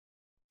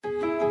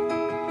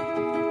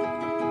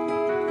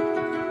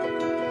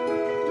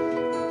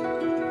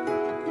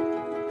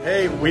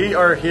Hey, we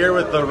are here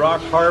with the Rock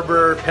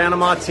Harbor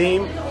Panama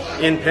team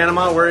in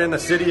Panama. We're in the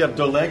city of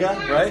Dolega,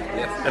 right?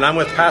 Yes. And I'm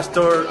with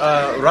Pastor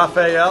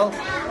Rafael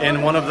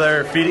in one of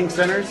their feeding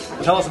centers.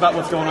 Tell us about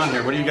what's going on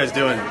here. What are you guys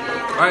doing,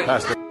 Right.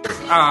 Pastor?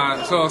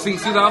 So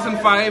since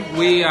 2005,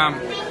 we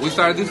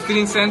started this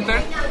feeding center,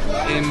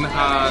 and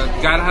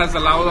God has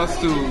allowed us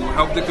to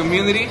help the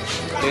community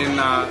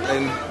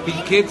and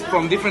the kids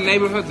from different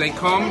neighborhoods. They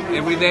come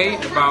every day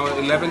about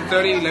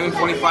 11:30,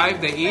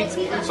 11:45. They eat.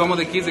 Some of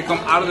the kids that come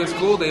out of the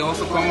school, they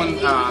also come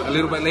a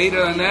little bit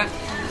later than that.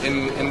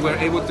 And we're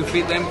able to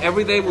feed them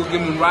every day. We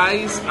give them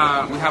rice.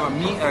 We have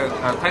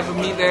a type of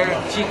meat there,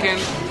 chicken,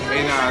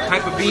 and a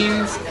type of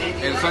beans.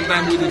 And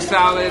sometimes we do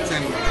salads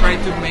and try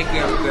to make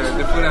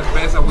the food as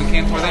best as we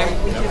can for them.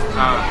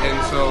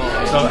 So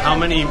how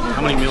many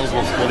meals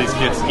will these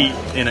kids eat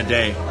in a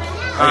day?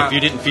 If you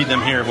didn't feed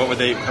them here, what would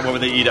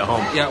they eat at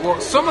home? Yeah, well,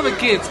 some of the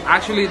kids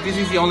actually this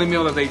is the only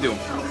meal that they do.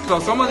 So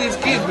some of these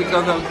kids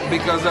because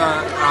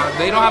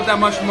they don't have that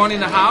much money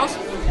in the house.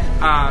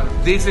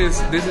 This is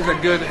a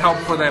good help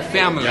for their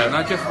family,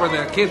 not just for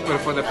their kids, but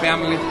for the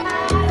family.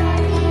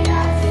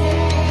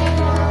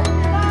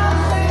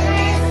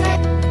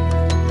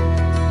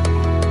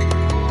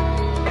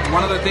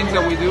 One of the things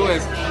that we do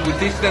is we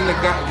teach them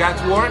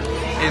God's word,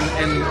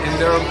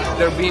 and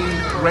they're being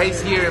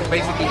raised here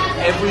basically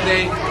every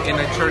day in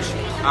a church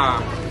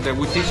that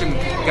we teach them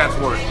God's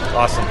word.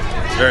 Awesome.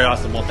 It's very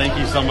awesome. Well, thank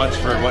you so much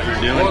for what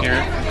you're doing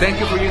here. Thank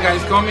you for you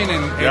guys coming,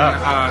 and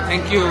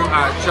thank you,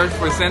 church,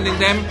 for sending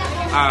them.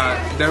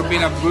 They've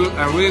been a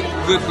really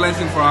good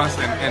blessing for us,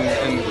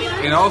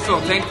 and also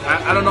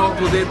I don't know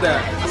who did the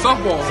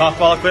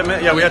softball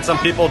equipment. Yeah, we had some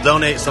people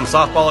donate some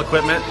softball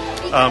equipment.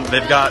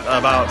 They've got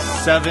about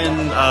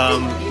 7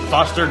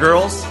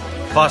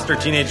 foster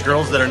teenage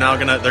girls that are now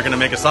they're gonna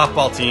make a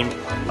softball team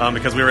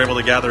because we were able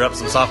to gather up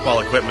some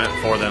softball equipment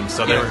for them.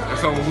 So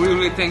we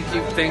really thank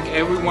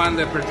everyone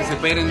that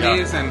participated in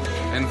this and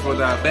for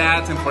the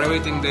bats and for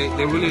everything.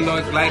 They really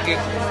like it.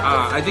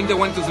 I think they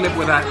went to sleep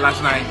with that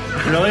last night.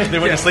 Really? They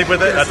went to sleep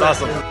with it? That's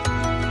awesome.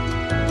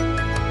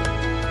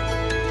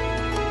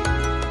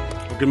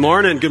 Good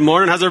morning. Good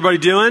morning. How's everybody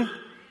doing?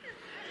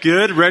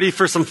 Good. Ready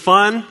for some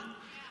fun?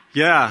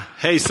 Yeah.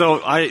 Hey,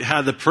 so I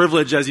had the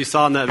privilege, as you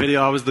saw in that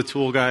video, I was the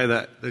tool guy,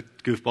 the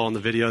goofball in the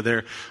video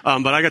there.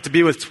 But I got to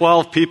be with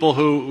 12 people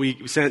who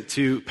we sent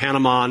to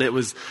Panama, and it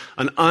was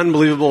an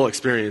unbelievable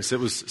experience. It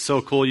was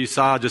so cool. You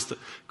saw just a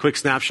quick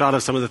snapshot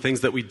of some of the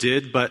things that we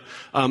did. But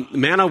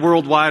Manna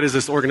Worldwide is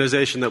this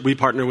organization that we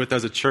partner with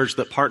as a church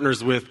that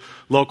partners with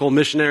local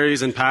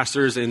missionaries and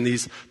pastors in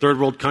these third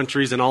world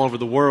countries and all over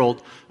the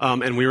world.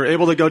 And we were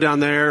able to go down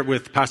there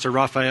with Pastor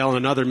Rafael and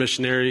another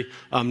missionary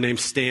named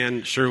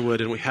Stan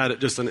Sherwood, and we had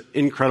just an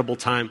incredible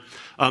time.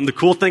 The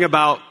cool thing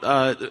about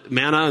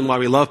Manna and why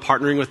we love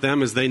partnering with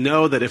them is they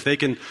know that if they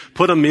can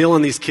put a meal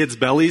in these kids'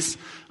 bellies,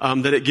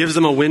 that it gives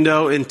them a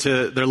window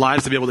into their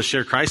lives to be able to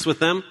share Christ with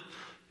them.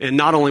 And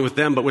not only with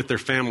them, but with their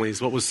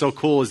families. What was so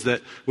cool is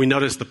that we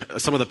noticed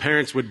some of the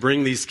parents would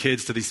bring these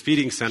kids to these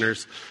feeding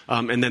centers,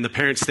 and then the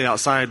parents stay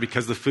outside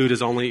because the food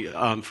is only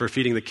for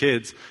feeding the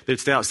kids.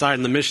 They'd stay outside,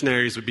 and the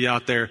missionaries would be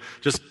out there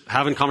just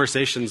having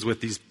conversations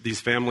with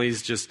these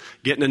families, just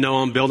getting to know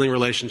them, building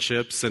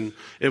relationships, and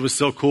it was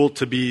so cool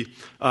to be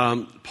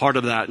part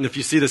of that. And if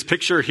you see this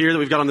picture here that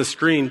we've got on the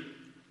screen,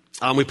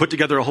 we put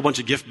together a whole bunch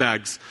of gift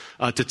bags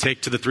to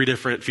take to the 3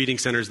 different feeding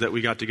centers that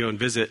we got to go and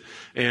visit.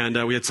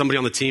 And we had somebody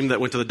on the team that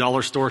went to the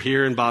dollar store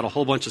here and bought a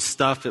whole bunch of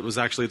stuff. It was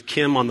actually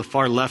Kim on the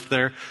far left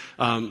there.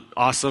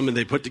 Awesome. And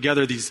they put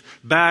together these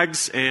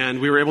bags, and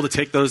we were able to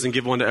take those and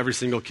give one to every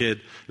single kid.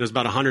 There was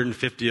about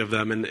 150 of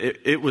them, and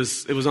it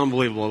was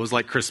unbelievable. It was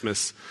like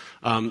Christmas.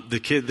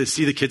 To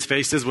see the kids'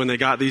 faces when they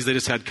got these, they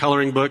just had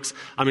coloring books.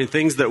 I mean,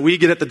 things that we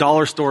get at the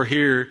dollar store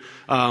here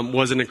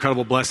was an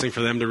incredible blessing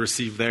for them to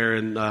receive there,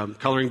 and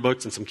coloring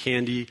books and some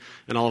candy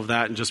and all of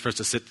that, and just for us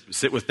to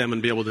sit with them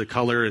and be able to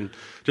color and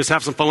just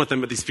have some fun with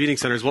them at these feeding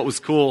centers. What was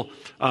cool,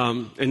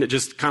 and it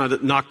just kind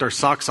of knocked our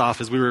socks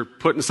off, as we were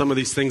putting some of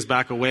these things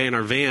back away in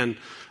our van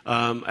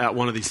at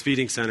one of these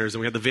feeding centers, and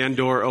we had the van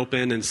door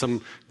open, and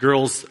some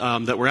girls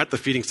that were at the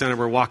feeding center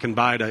were walking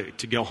by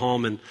to go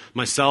home, and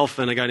myself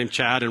and a guy named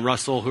Chad and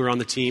Russell, who are on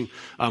the team,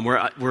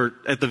 we're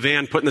at the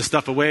van putting the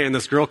stuff away, and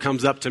this girl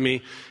comes up to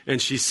me,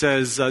 and she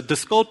says,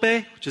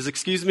 disculpe, which is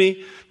excuse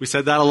me. We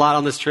said that a lot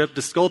on this trip,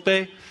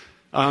 disculpe.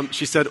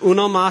 She said,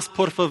 uno más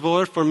por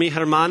favor for mi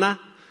hermana.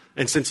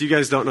 And since you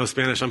guys don't know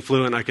Spanish, I'm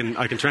fluent, I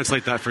can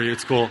translate that for you,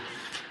 it's cool.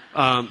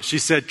 She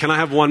said, can I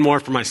have one more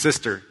for my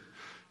sister?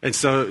 And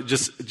so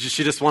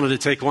she just wanted to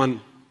take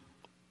one.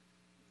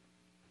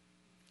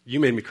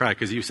 You made me cry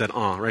because you said,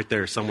 right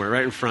there somewhere,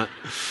 right in front.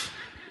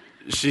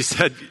 She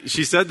said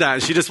that,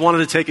 and she just wanted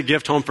to take a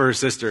gift home for her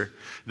sister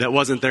that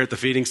wasn't there at the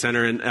feeding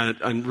center.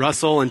 And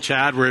Russell and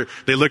Chad,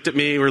 they looked at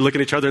me, we were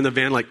looking at each other in the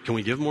van like, can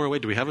we give more away?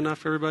 Do we have enough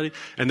for everybody?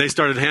 And they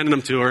started handing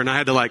them to her, and I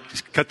had to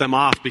cut them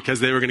off because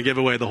they were going to give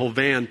away the whole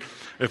van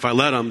if I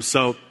let them.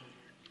 So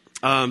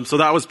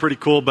that was pretty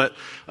cool. But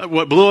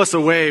what blew us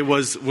away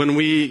was when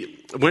we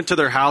went to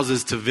their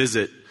houses to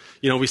visit.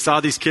 we saw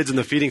these kids in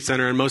the feeding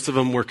center, and most of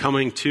them were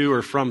coming to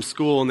or from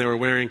school, and they were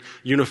wearing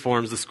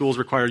uniforms. The schools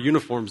require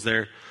uniforms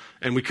there,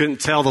 and we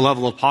couldn't tell the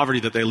level of poverty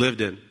that they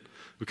lived in.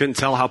 We couldn't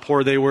tell how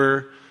poor they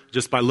were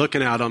just by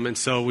looking at them, and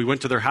so we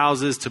went to their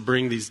houses to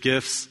bring these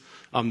gifts.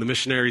 The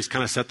missionaries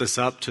kind of set this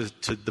up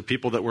to the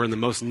people that were in the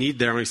most need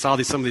there, and we saw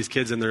some of these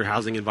kids in their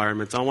housing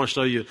environments. I want to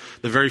show you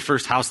the very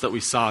first house that we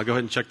saw. Go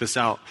ahead and check this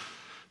out.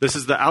 This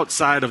is the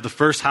outside of the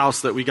first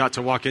house that we got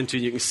to walk into.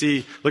 You can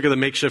see, look at the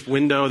makeshift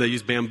window. They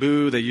use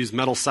bamboo. They use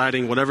metal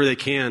siding, whatever they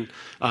can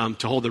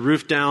to hold the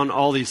roof down,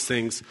 all these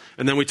things.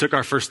 And then we took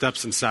our first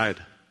steps inside.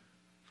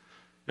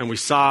 And we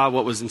saw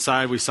what was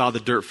inside. We saw the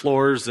dirt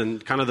floors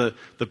and kind of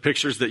the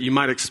pictures that you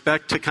might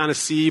expect to kind of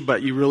see,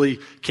 but you really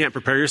can't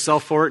prepare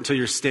yourself for it until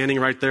you're standing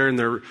right there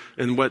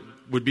in what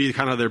would be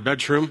kind of their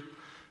bedroom.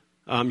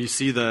 You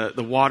see the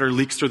water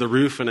leaks through the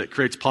roof, and it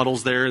creates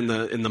puddles there in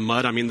the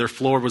mud. I mean, their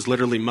floor was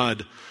literally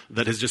mud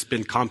that has just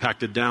been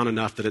compacted down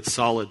enough that it's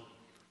solid.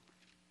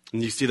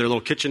 And you see their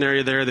little kitchen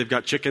area there. They've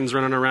got chickens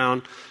running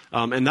around.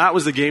 And that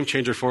was the game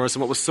changer for us.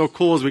 And what was so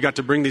cool is we got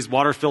to bring these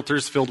water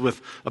filters filled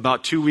with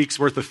about 2 weeks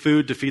worth of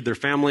food to feed their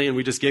family, and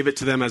we just gave it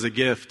to them as a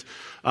gift.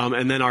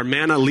 And then our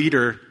Manna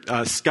leader,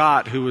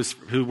 Scott,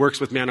 who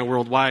works with Manna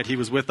Worldwide, he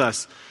was with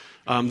us.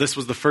 This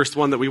was the first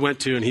one that we went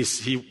to, and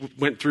he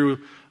went through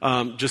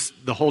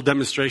just the whole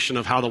demonstration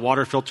of how the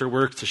water filter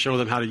works to show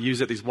them how to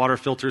use it. These water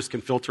filters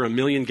can filter 1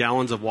 million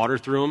gallons of water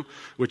through them,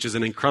 which is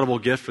an incredible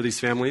gift for these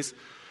families.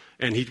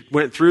 And he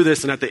went through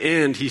this, and at the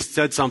end, he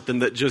said something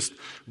that just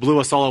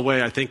blew us all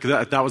away. I think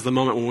that was the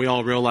moment when we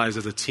all realized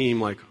as a team,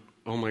 like,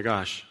 oh my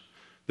gosh,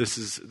 this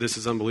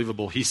is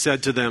unbelievable. He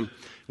said to them,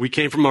 we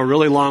came from a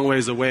really long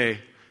ways away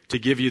to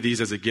give you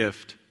these as a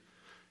gift.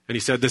 And he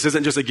said, this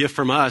isn't just a gift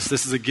from us,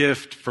 this is a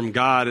gift from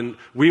God. And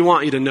we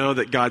want you to know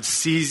that God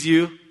sees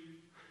you,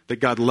 that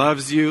God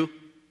loves you,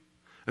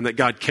 and that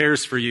God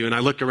cares for you. And I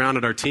look around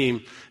at our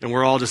team, and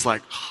we're all just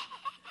like,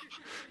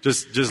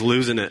 just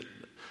losing it.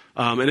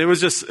 And it was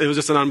just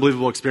an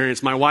unbelievable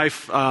experience. My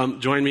wife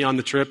joined me on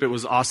the trip. It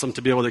was awesome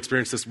to be able to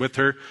experience this with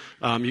her.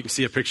 You can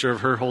see a picture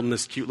of her holding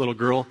this cute little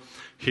girl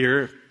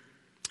here.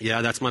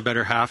 Yeah, that's my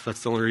better half.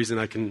 That's the only reason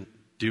I can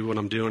do what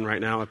I'm doing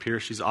right now up here.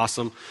 She's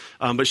awesome.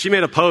 But she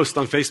made a post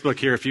on Facebook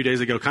here a few days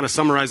ago, kind of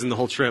summarizing the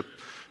whole trip.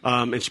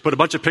 And she put a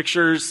bunch of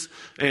pictures,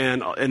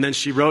 and then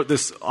she wrote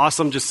this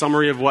awesome just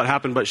summary of what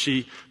happened. But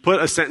she put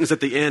a sentence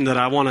at the end that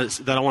I want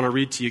to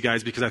read to you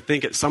guys, because I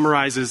think it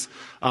summarizes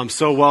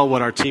so well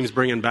what our team's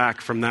bringing back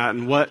from that,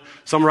 and what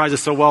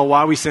summarizes so well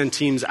why we send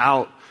teams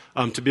out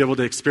to be able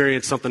to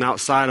experience something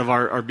outside of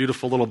our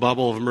beautiful little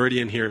bubble of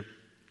Meridian here.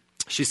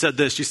 She said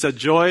this. She said,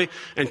 joy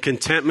and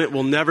contentment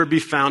will never be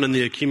found in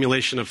the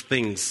accumulation of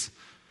things.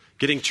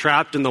 Getting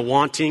trapped in the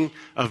wanting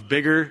of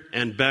bigger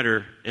and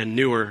better and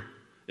newer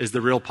is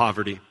the real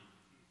poverty.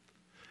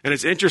 And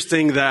it's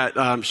interesting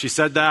that she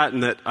said that,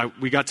 and that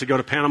we got to go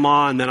to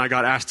Panama, and then I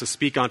got asked to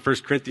speak on 1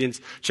 Corinthians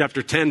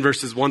chapter 10,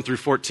 verses 1 through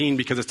 14,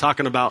 because it's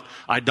talking about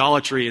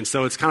idolatry. And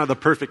so it's kind of the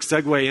perfect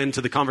segue into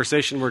the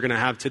conversation we're going to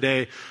have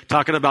today,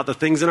 talking about the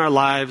things in our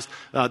lives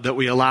that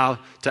we allow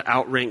to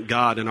outrank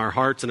God in our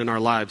hearts and in our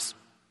lives.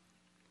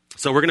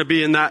 So we're going to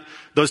be in that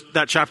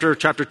chapter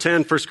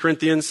 10, 1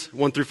 Corinthians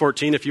 1 through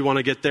 14, if you want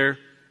to get there.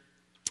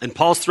 And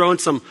Paul's throwing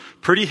some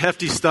pretty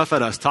hefty stuff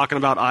at us, talking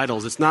about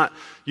idols. It's not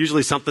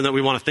usually something that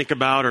we want to think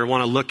about or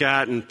want to look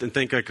at and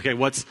think, like, okay,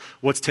 what's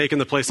taking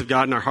the place of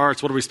God in our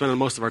hearts? What are we spending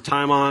most of our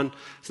time on?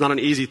 It's not an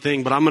easy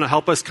thing, but I'm going to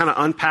help us kind of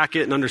unpack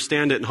it and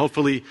understand it, and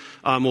hopefully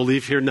we'll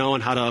leave here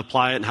knowing how to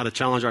apply it and how to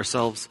challenge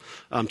ourselves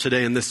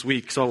today and this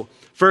week. So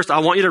first, I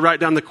want you to write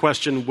down the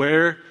question,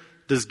 where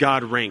does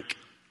God rank?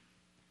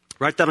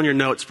 Write that on your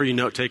notes for you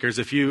note takers.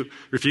 If you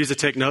refuse to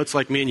take notes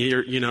like me and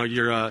you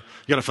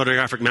got a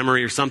photographic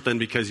memory or something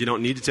because you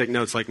don't need to take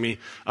notes like me,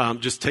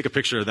 just take a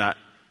picture of that.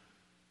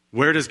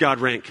 Where does God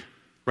rank?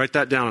 Write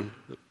that down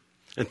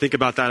and think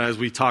about that as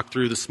we talk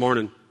through this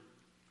morning.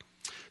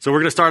 So we're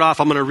going to start off.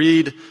 I'm going to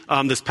read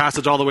this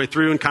passage all the way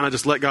through and kind of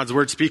just let God's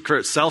word speak for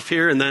itself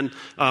here. And then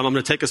I'm going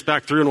to take us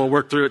back through and we'll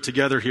work through it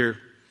together here.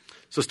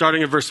 So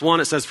starting in verse 1,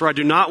 it says, "For I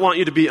do not want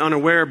you to be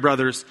unaware,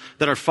 brothers,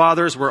 that our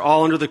fathers were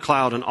all under the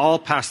cloud and all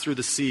passed through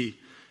the sea.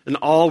 And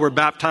all were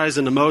baptized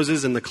into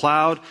Moses in the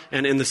cloud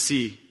and in the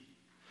sea.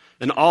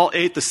 And all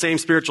ate the same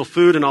spiritual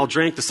food and all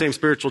drank the same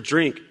spiritual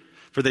drink.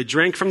 For they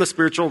drank from the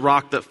spiritual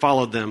rock that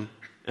followed them,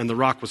 and the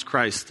rock was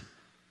Christ.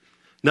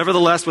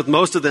 Nevertheless, with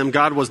most of them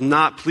God was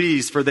not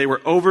pleased, for they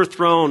were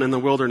overthrown in the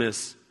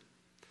wilderness.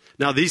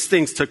 Now these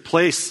things took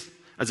place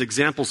as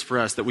examples for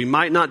us, that we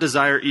might not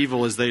desire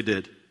evil as they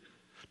did.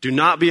 Do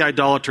not be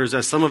idolaters,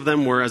 as some of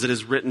them were, as it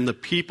is written, the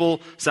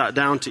people sat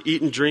down to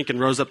eat and drink and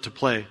rose up to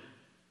play.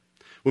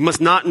 We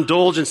must not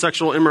indulge in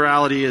sexual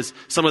immorality as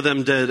some of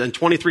them did, and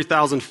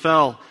 23,000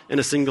 fell in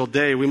a single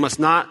day. We must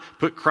not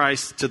put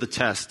Christ to the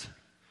test,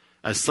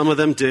 as some of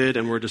them did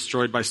and were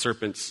destroyed by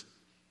serpents.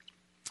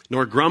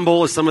 Nor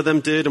grumble as some of them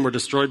did and were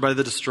destroyed by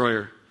the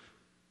destroyer.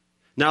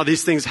 Now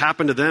these things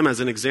happened to them as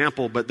an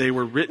example, but they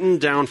were written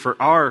down for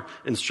our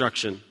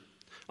instruction,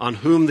 on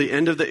whom the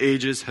end of the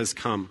ages has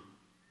come.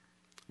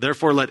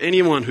 Therefore, let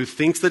anyone who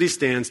thinks that he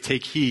stands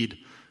take heed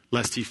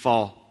lest he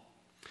fall.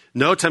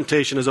 No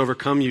temptation has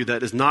overcome you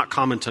that is not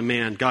common to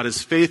man. God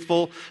is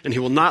faithful, and he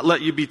will not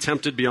let you be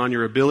tempted beyond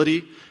your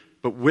ability,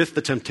 but with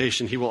the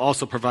temptation, he will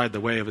also provide the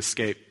way of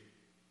escape,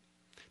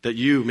 that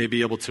you may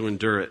be able to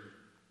endure it.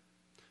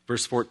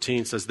 Verse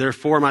 14 says,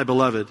 therefore, my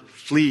beloved,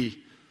 flee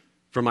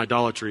from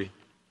idolatry.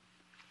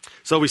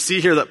 So we see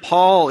here that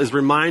Paul is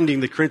reminding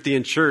the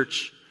Corinthian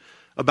church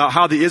about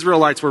how the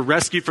Israelites were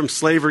rescued from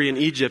slavery in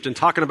Egypt and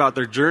talking about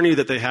their journey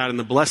that they had and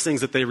the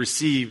blessings that they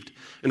received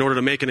in order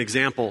to make an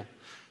example.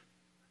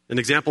 An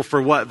example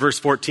for what? Verse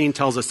 14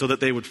 tells us, so that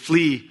they would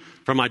flee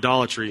from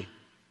idolatry.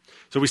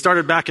 So we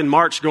started back in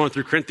March going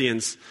through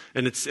Corinthians,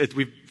 and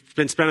we've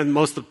been spending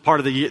most of the part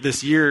of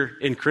this year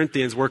in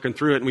Corinthians working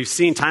through it, and we've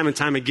seen time and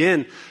time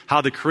again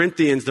how the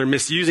Corinthians, they're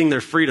misusing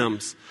their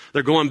freedoms.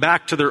 They're going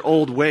back to their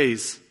old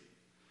ways.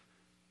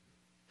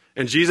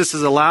 And Jesus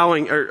is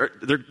allowing,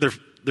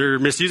 they're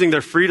misusing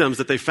their freedoms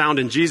that they found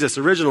in Jesus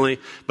originally,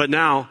 but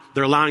now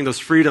they're allowing those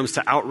freedoms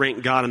to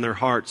outrank God in their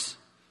hearts.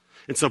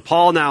 And so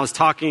Paul now is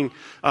talking,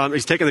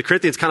 he's taking the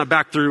Corinthians kind of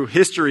back through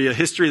history, a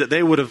history that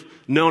they would have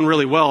known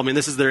really well. I mean,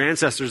 this is their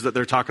ancestors that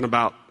they're talking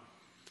about.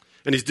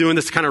 And he's doing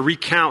this to kind of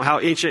recount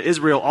how ancient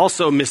Israel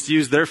also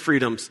misused their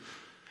freedoms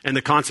and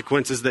the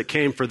consequences that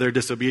came for their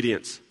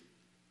disobedience.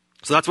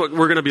 So that's what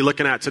we're going to be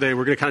looking at today.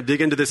 We're going to kind of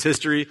dig into this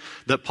history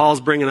that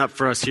Paul's bringing up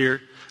for us here.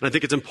 And I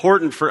think it's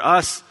important for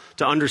us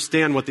to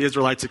understand what the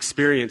Israelites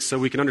experienced so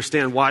we can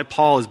understand why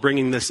Paul is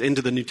bringing this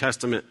into the New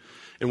Testament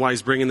and why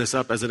he's bringing this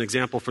up as an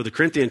example for the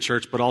Corinthian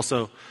church, but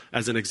also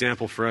as an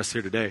example for us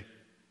here today.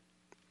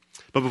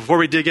 But before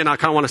we dig in, I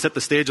kind of want to set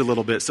the stage a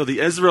little bit. So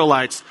the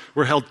Israelites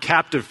were held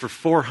captive for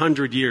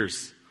 400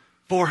 years.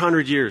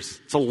 400 years.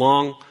 It's a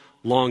long,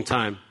 long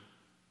time.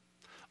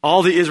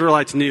 All the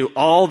Israelites knew,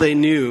 all they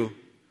knew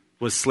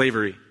was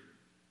slavery.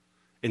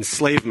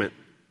 Enslavement.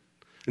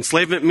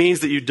 Enslavement means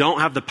that you don't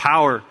have the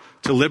power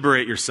to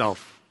liberate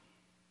yourself.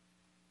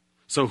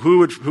 So who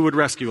would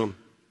rescue them?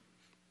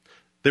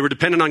 They were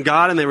dependent on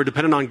God, and they were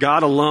dependent on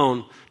God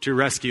alone to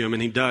rescue him,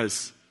 and he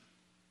does.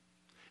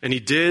 And he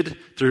did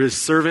through his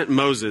servant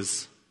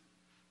Moses.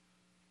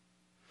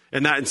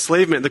 And that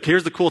enslavement,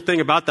 here's the cool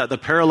thing about that, the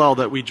parallel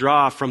that we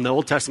draw from the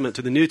Old Testament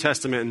to the New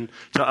Testament and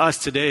to us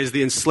today is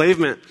the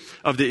enslavement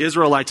of the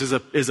Israelites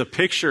is a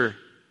picture.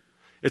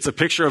 It's a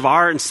picture of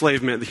our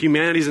enslavement, the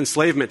humanity's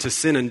enslavement to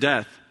sin and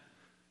death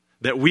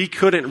that we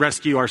couldn't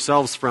rescue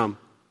ourselves from.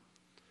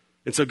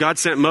 And so God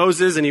sent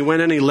Moses, and he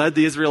went in and he led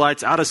the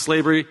Israelites out of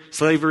slavery,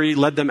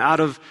 led them out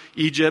of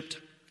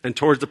Egypt and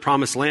towards the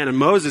promised land. And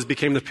Moses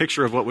became the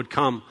picture of what would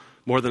come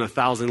more than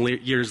 1,000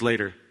 years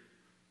later.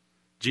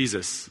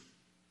 Jesus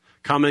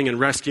coming and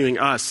rescuing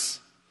us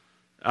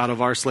out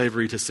of our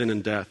slavery to sin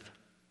and death.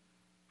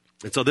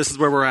 And so this is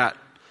where we're at.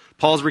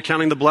 Paul's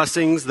recounting the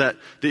blessings that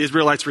the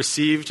Israelites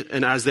received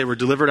and as they were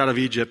delivered out of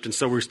Egypt. And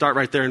so we start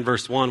right there in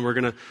verse 1. We're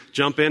going to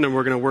jump in and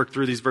we're going to work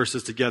through these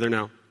verses together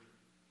now.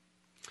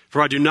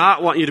 For I do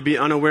not want you to be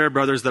unaware,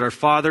 brothers, that our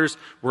fathers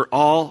were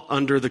all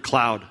under the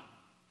cloud.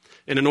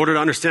 And in order to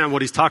understand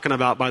what he's talking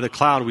about by the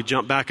cloud, we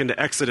jump back into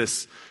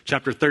Exodus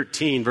chapter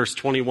 13, verse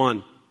 21.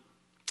 It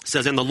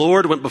says, and the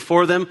Lord went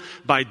before them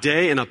by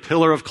day in a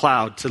pillar of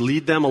cloud to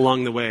lead them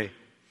along the way,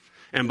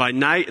 and by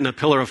night in a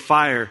pillar of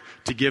fire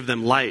to give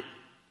them light,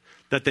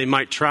 that they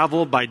might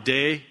travel by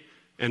day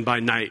and by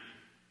night.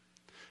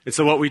 And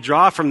so what we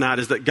draw from that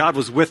is that God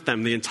was with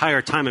them the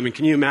entire time. I mean,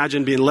 can you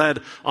imagine being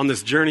led on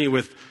this journey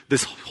with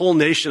this whole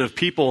nation of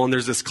people, and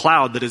there's this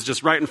cloud that is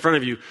just right in front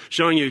of you,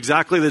 showing you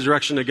exactly the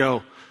direction to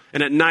go.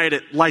 And at night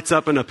it lights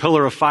up in a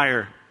pillar of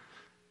fire.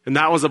 And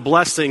that was a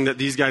blessing that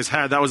these guys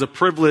had. That was a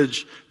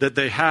privilege that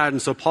they had.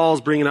 And so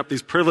Paul's bringing up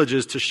these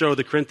privileges to show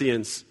the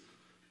Corinthians.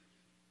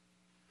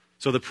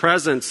 So the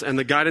presence and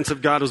the guidance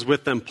of God was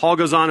with them. Paul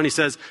goes on and he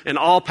says, and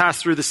all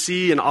passed through the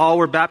sea, and all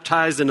were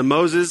baptized into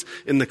Moses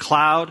in the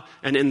cloud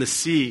and in the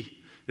sea.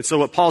 And so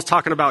what Paul's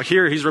talking about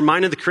here, he's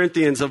reminding the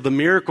Corinthians of the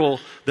miracle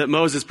that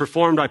Moses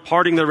performed by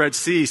parting the Red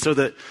Sea so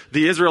that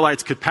the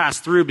Israelites could pass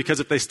through, because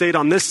if they stayed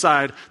on this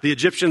side, the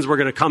Egyptians were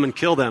going to come and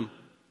kill them.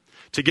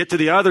 To get to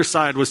the other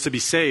side was to be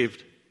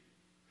saved.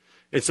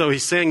 And so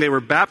he's saying they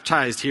were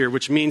baptized here,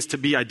 which means to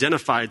be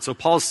identified. So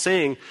Paul's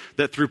saying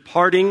that through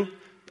parting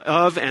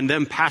of and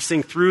them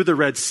passing through the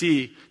Red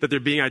Sea, that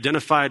they're being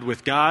identified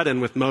with God and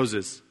with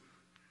Moses.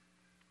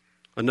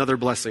 Another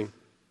blessing.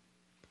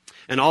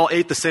 And all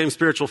ate the same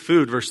spiritual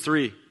food, verse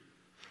 3.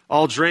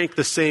 All drank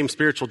the same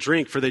spiritual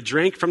drink, for they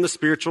drank from the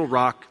spiritual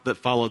rock that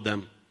followed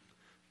them.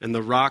 And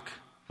the rock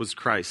was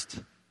Christ.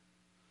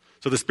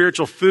 So the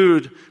spiritual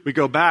food, we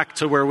go back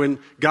to where when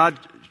God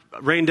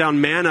rained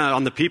down manna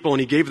on the people and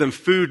he gave them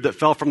food that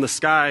fell from the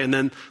sky, and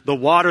then the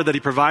water that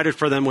he provided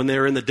for them when they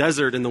were in the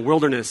desert, in the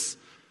wilderness.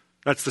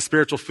 That's the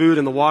spiritual food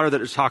and the water that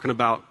it's talking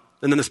about.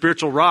 And then the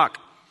spiritual rock.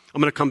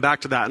 I'm going to come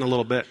back to that in a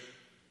little bit.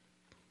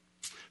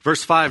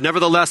 Verse 5,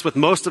 nevertheless, with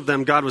most of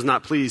them God was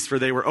not pleased, for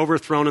they were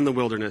overthrown in the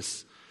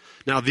wilderness.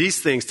 Now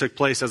these things took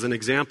place as an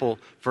example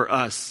for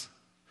us,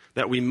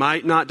 that we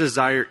might not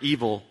desire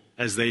evil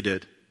as they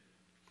did.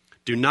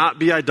 Do not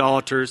be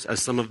idolaters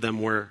as some of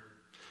them were.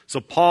 So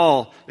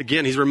Paul,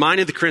 again, he's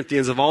reminding the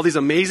Corinthians of all these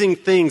amazing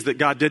things that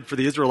God did for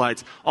the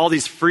Israelites, all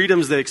these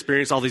freedoms they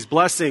experienced, all these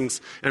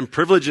blessings and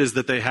privileges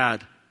that they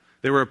had.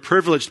 They were a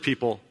privileged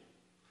people.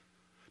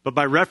 But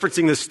by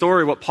referencing this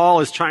story, what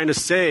Paul is trying to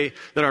say,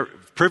 that our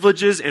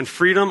privileges and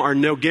freedom are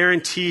no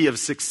guarantee of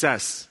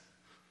success.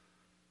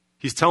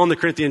 He's telling the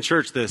Corinthian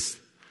church this.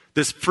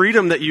 This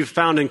freedom that you've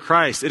found in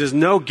Christ, it is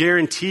no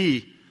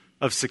guarantee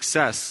of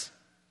success.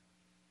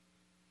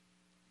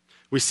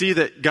 We see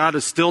that God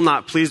is still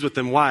not pleased with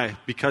them. Why?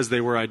 Because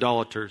they were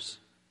idolaters.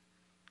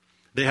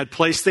 They had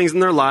placed things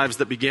in their lives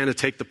that began to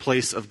take the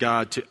place of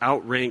God, to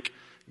outrank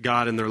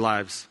God in their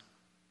lives.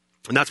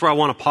 And that's where I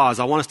want to pause.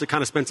 I want us to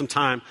kind of spend some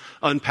time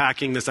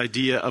unpacking this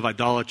idea of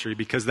idolatry,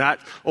 because that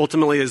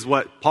ultimately is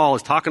what Paul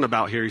is talking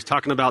about here. He's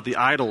talking about the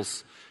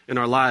idols in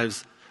our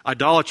lives.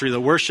 Idolatry, the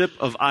worship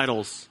of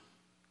idols.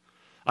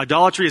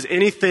 Idolatry is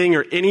anything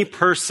or any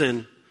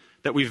person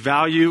that we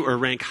value or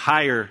rank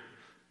higher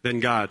than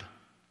God.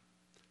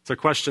 It's a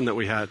question that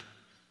we had.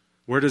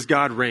 Where does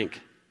God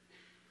rank?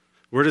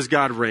 Where does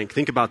God rank?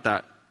 Think about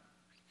that.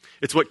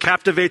 It's what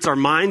captivates our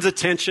mind's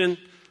attention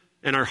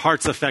and our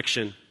heart's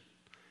affection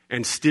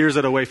and steers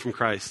it away from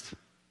Christ.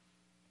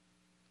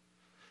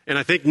 And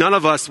I think none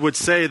of us would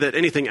say that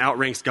anything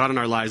outranks God in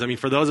our lives. I mean,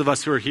 for those of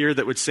us who are here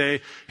that would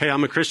say, hey,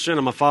 I'm a Christian,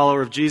 I'm a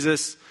follower of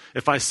Jesus.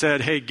 If I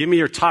said, hey, give me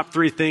your top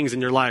 3 things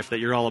in your life that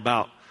you're all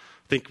about,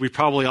 I think we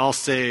probably all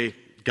say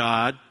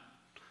God.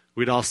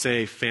 We'd all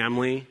say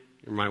family.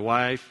 You're my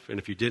wife. And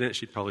if you didn't,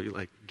 she'd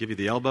probably give you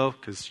the elbow,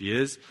 because she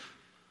is.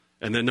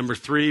 And then number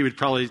 3, we'd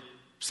probably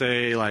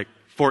say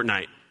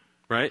Fortnite,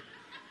 right?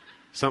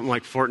 Something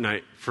like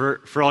Fortnite.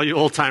 For all you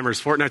old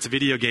timers, Fortnite's a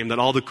video game that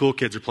all the cool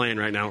kids are playing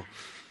right now.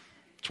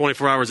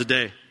 24 hours a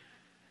day.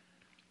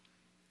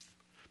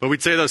 But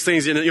we'd say those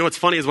things. You know what's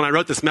funny is when I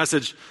wrote this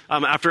message,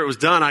 after it was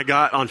done, I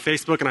got on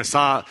Facebook and I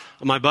saw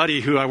my buddy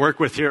who I work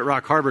with here at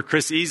Rock Harbor,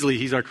 Chris Easley.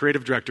 He's our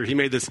creative director. He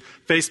made this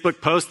Facebook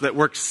post that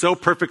worked so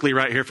perfectly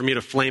right here for me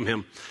to flame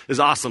him. It's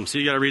awesome. So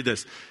you got to read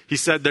this. He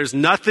said, there's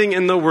nothing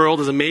in the world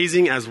as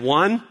amazing as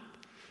 1,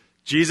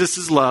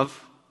 Jesus'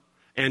 love,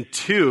 and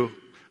 2,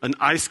 an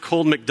ice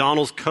cold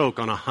McDonald's Coke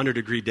on a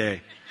 100-degree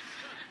day.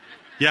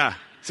 Yeah.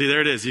 See,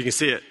 there it is. You can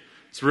see it.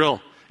 It's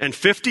real. And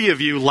 50 of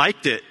you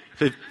liked it.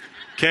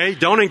 Okay?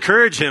 Don't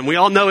encourage him. We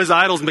all know his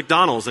idol's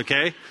McDonald's,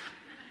 okay?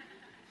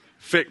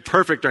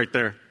 Perfect right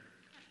there.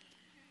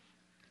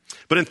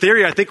 But in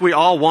theory, I think we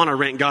all want to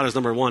rank God as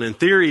number 1. In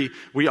theory,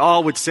 we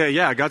all would say,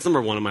 yeah, God's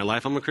number 1 in my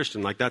life. I'm a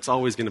Christian. That's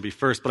always going to be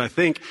first. But I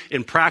think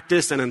in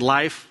practice and in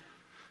life,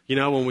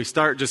 when we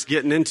start just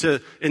getting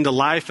into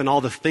life and all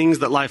the things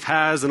that life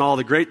has and all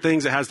the great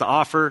things it has to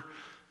offer,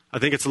 I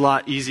think it's a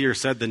lot easier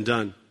said than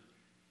done.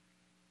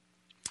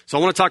 So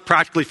I want to talk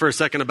practically for a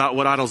second about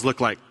what idols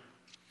look like.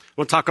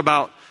 We'll talk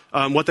about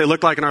what they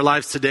look like in our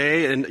lives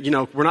today. And,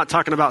 we're not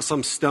talking about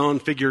some stone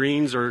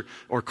figurines or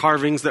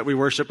carvings that we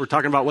worship. We're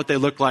talking about what they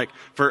look like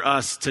for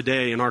us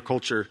today in our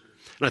culture.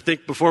 And I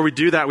think before we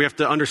do that, we have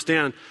to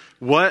understand,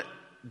 what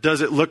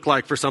does it look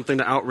like for something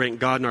to outrank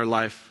God in our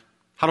life?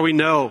 How do we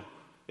know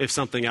if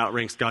something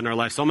outranks God in our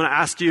life? So I'm going to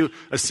ask you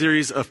a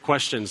series of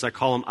questions. I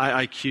call them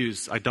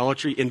IIQs,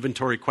 Idolatry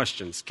Inventory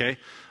Questions, okay?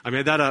 I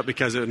made that up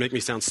because it would make me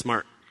sound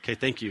smart. Okay,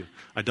 thank you.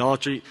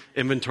 Idolatry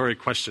Inventory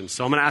Questions.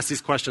 So I'm going to ask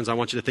these questions. I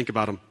want you to think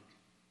about them.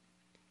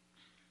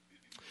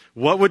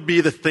 What would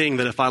be the thing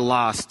that if I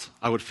lost,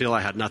 I would feel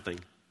I had nothing?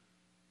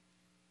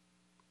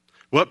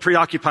 What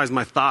preoccupies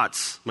my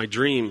thoughts, my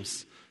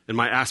dreams, and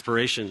my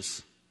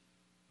aspirations?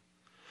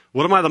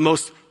 What am I the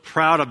most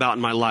proud about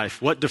in my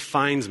life? What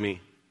defines me?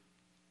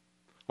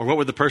 Or what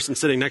would the person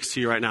sitting next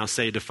to you right now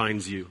say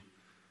defines you?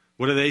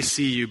 What do they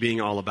see you being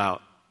all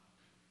about?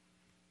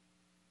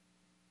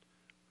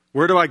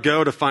 Where do I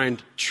go to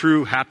find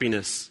true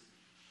happiness?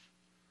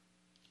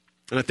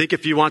 And I think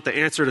if you want the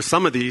answer to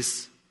some of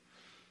these,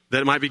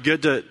 that it might be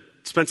good to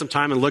spend some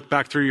time and look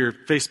back through your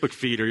Facebook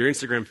feed or your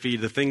Instagram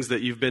feed, the things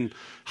that you've been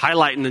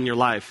highlighting in your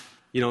life.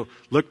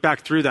 Look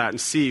back through that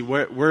and see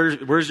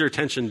where's your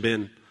attention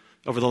been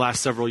over the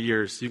last several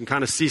years. You can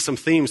kind of see some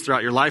themes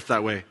throughout your life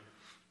that way.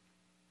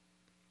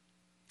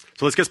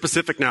 So let's get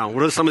specific now.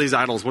 What are some of these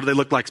idols? What do they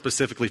look like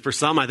specifically? For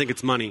some, I think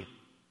it's money.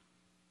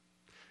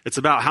 It's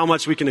about how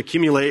much we can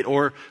accumulate,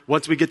 or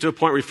once we get to a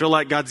point where we feel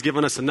like God's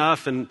given us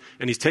enough and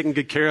he's taking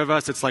good care of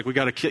us, it's like we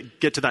got to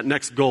get to that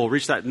next goal,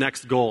 reach that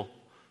next goal.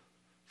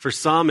 For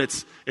some,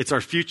 it's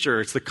our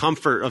future. It's the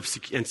comfort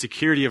and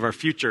security of our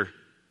future.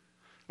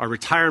 Our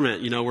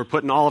retirement, we're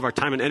putting all of our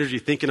time and energy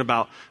thinking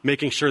about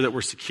making sure that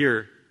we're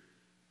secure.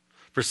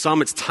 For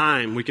some, it's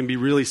time. We can be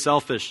really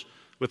selfish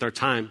with our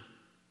time.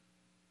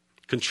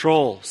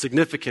 Control,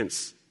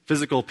 significance,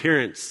 physical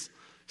appearance,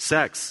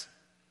 sex.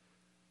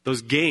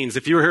 Those gains.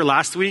 If you were here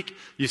last week,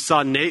 you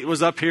saw Nate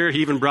was up here.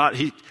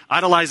 He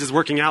idolizes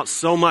working out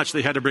so much that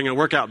he had to bring a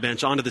workout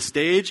bench onto the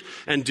stage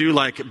and do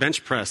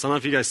bench press. I don't know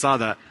if you guys saw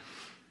that.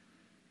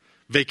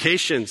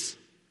 Vacations.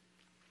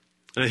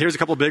 And here's a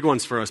couple big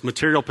ones for us.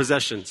 Material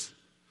possessions.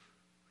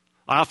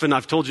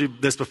 I've told you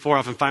this before, I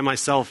often find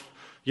myself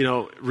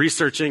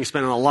researching,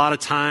 spending a lot of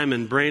time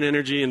and brain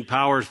energy and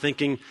power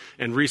thinking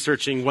and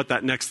researching what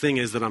that next thing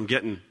is that I'm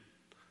getting.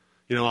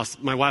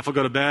 My wife will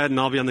go to bed and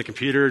I'll be on the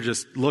computer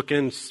just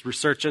looking,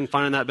 researching,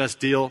 finding that best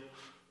deal.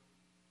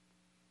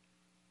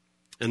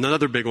 And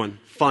another big one,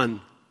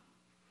 fun.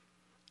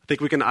 I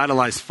think we can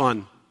idolize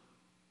fun.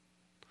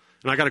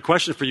 And I got a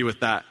question for you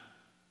with that.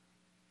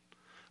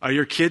 Are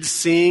your kids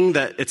seeing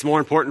that it's more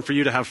important for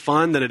you to have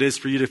fun than it is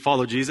for you to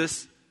follow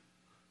Jesus?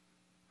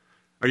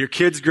 Are your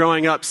kids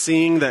growing up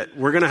seeing that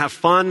we're going to have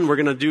fun,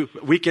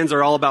 weekends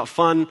are all about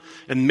fun,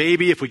 and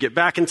maybe if we get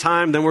back in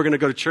time, then we're going to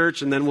go to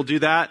church, and then we'll do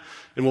that,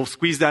 and we'll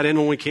squeeze that in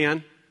when we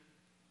can?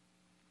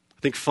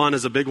 I think fun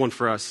is a big one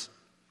for us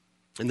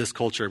in this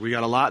culture. We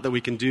got a lot that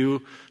we can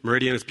do.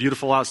 Meridian is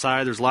beautiful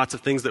outside. There's lots of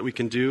things that we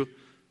can do.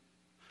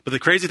 But the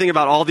crazy thing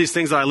about all these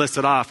things that I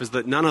listed off is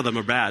that none of them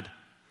are bad.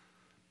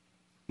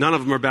 None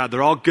of them are bad.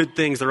 They're all good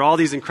things. They're all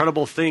these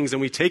incredible things.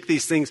 And we take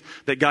these things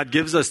that God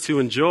gives us to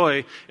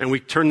enjoy and we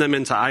turn them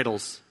into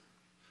idols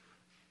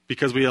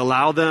because we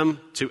allow them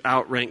to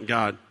outrank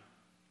God.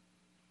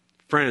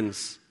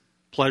 Friends,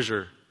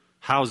 pleasure,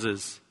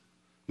 houses,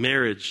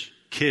 marriage,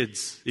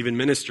 kids, even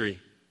ministry.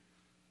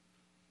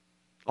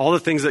 All the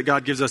things that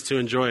God gives us to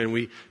enjoy, and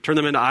we turn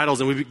them into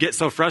idols, and we get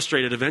so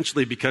frustrated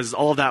eventually because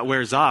all of that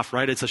wears off,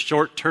 right? It's a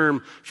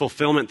short-term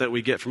fulfillment that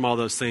we get from all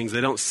those things.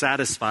 They don't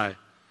satisfy.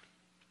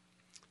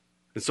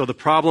 And so the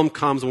problem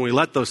comes when we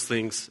let those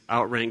things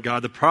outrank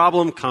God. The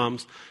problem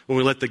comes when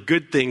we let the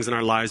good things in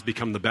our lives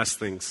become the best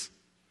things.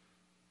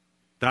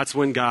 That's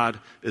when God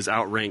is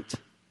outranked.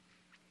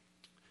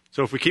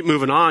 So if we keep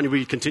moving on,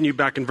 we continue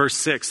back in verse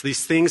 6.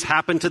 These things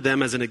happened to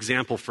them as an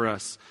example for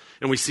us.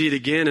 And we see it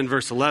again in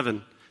verse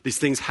 11. These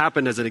things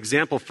happened as an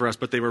example for us,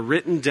 but they were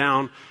written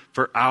down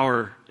for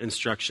our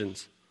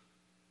instructions.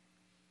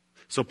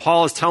 So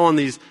Paul is telling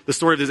the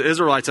story of the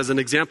Israelites as an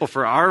example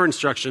for our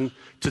instruction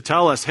to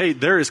tell us, hey,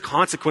 there is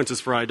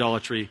consequences for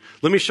idolatry.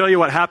 Let me show you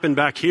what happened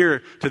back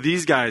here to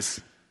these guys.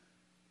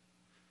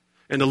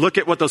 And to look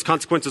at what those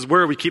consequences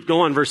were, we keep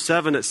going. Verse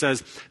 7, it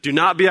says, do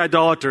not be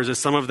idolaters as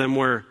some of them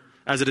were.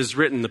 As it is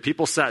written, the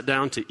people sat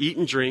down to eat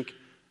and drink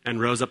and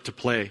rose up to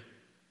play.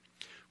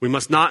 We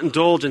must not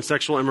indulge in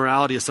sexual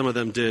immorality as some of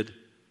them did.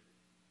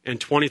 And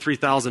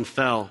 23,000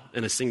 fell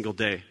in a single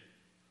day.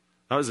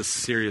 That was a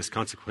serious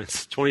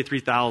consequence.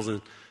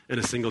 23,000 in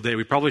a single day.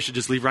 We probably should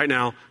just leave right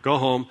now, go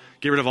home,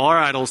 get rid of all our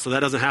idols so that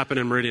doesn't happen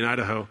in Meridian,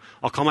 Idaho.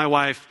 I'll call my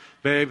wife,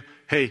 babe,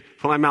 hey,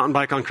 put my mountain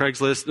bike on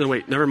Craigslist. No,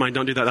 wait, never mind,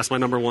 don't do that. That's my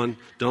number one.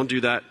 Don't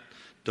do that.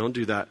 Don't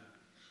do that.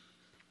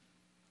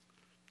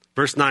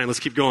 Verse 9, let's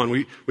keep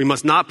going. We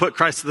must not put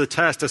Christ to the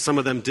test as some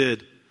of them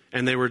did,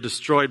 and they were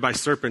destroyed by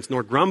serpents,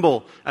 nor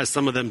grumble as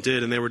some of them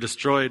did, and they were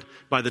destroyed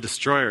by the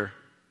destroyer.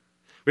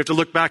 We have to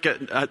look back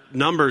at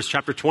Numbers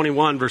chapter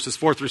 21, verses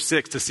 4 through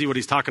 6 to see what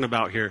he's talking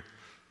about here.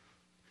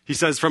 He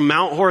says, from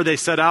Mount Hor they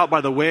set out by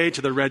the way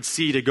to the Red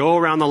Sea to go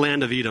around the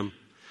land of Edom.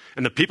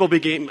 And the people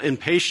became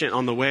impatient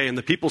on the way, and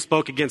the people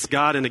spoke against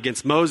God and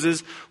against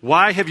Moses.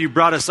 Why have you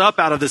brought us up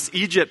out of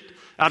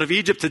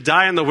Egypt to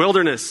die in the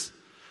wilderness?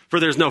 For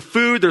there's no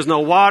food, there's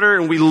no water,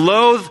 and we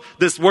loathe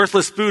this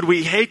worthless food.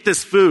 We hate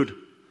this food.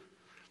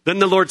 Then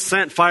the Lord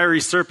sent fiery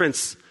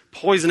serpents,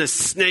 poisonous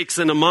snakes,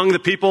 and among the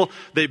people,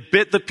 they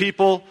bit the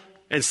people,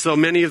 and so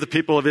many of the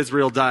people of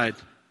Israel died.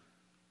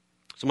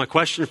 So my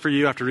question for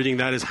you after reading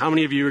that is, how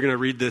many of you are going to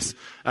read this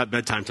at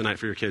bedtime tonight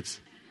for your kids?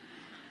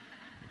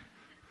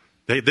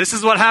 This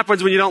is what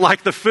happens when you don't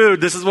like the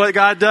food. This is what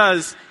God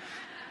does.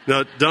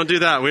 No, don't do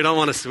that. We don't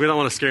want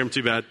to scare him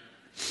too bad.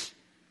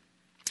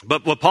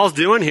 But what Paul's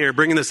doing here,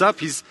 bringing this up,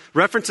 he's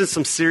referencing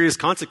some serious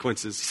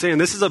consequences. He's saying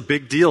this is a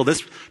big deal.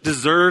 This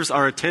deserves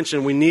our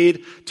attention. We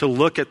need to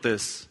look at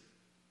this.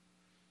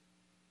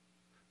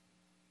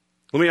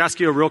 Let me ask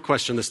you a real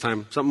question this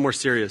time, something more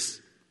serious.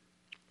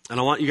 And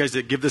I want you guys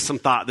to give this some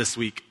thought this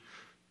week.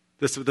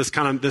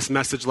 This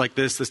message like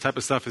this type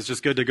of stuff is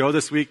just good to go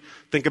this week.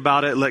 Think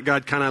about it. Let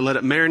God let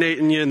it marinate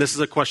in you. And this is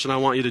a question I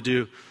want you to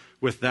do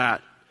with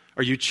that.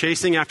 Are you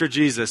chasing after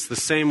Jesus the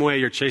same way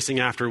you're chasing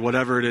after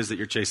whatever it is that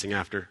you're chasing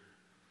after?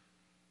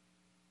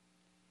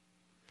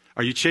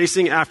 Are you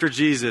chasing after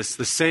Jesus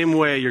the same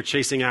way you're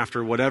chasing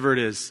after whatever it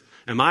is?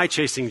 Am I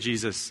chasing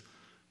Jesus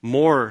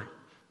more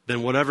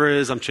than whatever it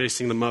is I'm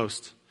chasing the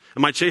most?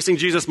 Am I chasing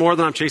Jesus more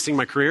than I'm chasing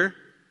my career?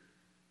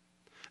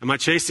 Am I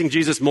chasing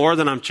Jesus more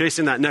than I'm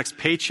chasing that next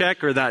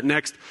paycheck or that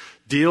next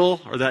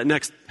deal or that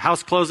next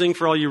house closing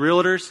for all you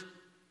realtors?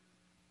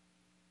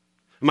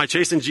 Am I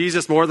chasing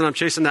Jesus more than I'm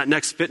chasing that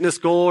next fitness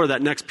goal or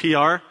that next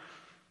PR?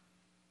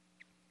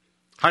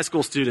 High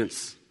school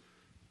students,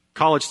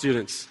 college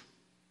students,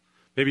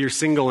 maybe you're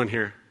single in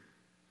here.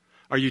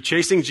 Are you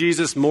chasing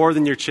Jesus more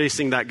than you're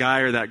chasing that guy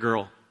or that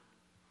girl?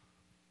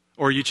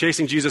 Or are you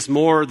chasing Jesus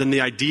more than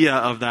the idea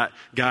of that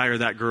guy or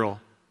that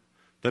girl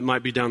that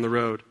might be down the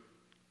road?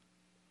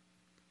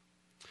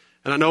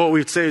 And I know what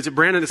we'd say is,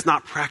 Brandon, it's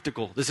not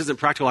practical. This isn't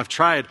practical. I've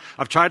tried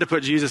to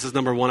put Jesus as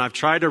number one. I've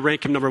tried to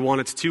rank him number one.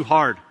 It's too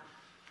hard.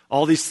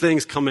 All these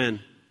things come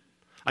in.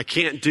 I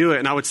can't do it.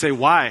 And I would say,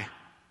 why?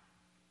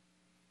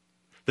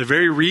 The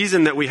very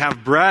reason that we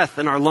have breath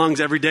in our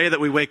lungs every day that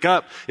we wake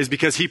up is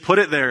because he put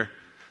it there.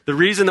 The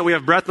reason that we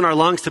have breath in our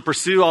lungs to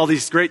pursue all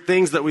these great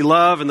things that we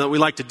love and that we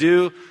like to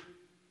do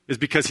is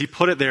because he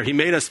put it there. He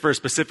made us for a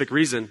specific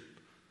reason.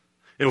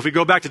 And if we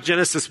go back to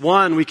Genesis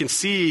 1, we can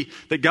see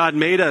that God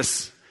made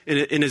us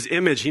in his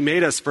image. He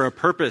made us for a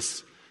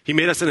purpose. He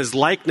made us in his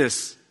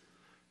likeness,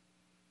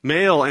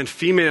 male and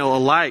female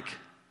alike,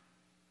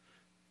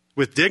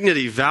 with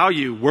dignity,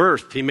 value,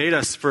 worth. He made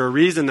us for a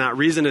reason. That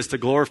reason is to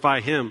glorify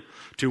him,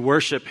 to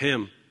worship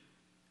him,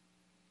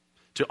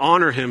 to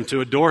honor him,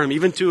 to adore him,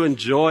 even to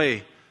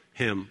enjoy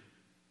him.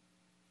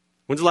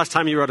 When's the last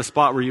time you were at a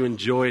spot where you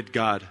enjoyed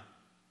God?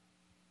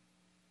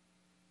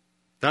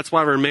 That's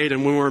why we're made.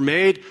 And when we're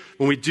made,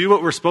 when we do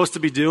what we're supposed to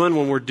be doing,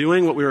 when we're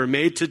doing what we were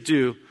made to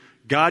do,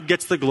 God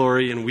gets the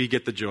glory and we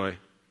get the joy.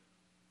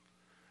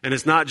 And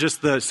it's not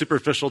just the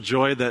superficial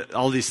joy that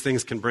all these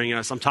things can bring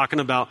us. I'm talking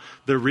about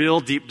the real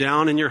deep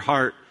down in your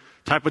heart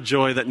type of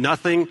joy that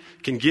nothing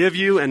can give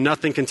you and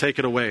nothing can take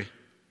it away.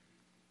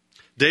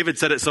 David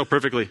said it so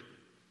perfectly.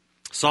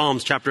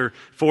 Psalms chapter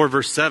 4,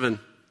 verse 7.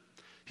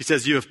 He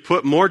says, "You have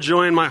put more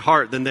joy in my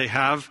heart than they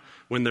have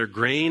when their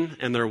grain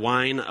and their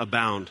wine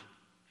abound."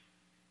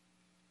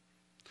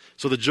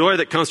 So the joy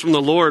that comes from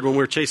the Lord when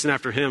we're chasing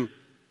after him,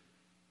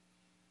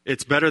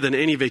 it's better than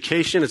any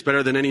vacation. It's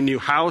better than any new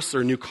house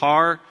or new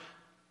car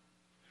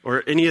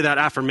or any of that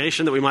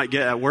affirmation that we might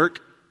get at work.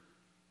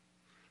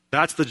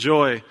 That's the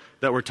joy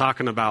that we're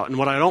talking about. And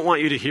what I don't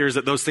want you to hear is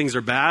that those things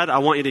are bad. I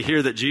want you to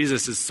hear that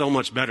Jesus is so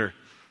much better.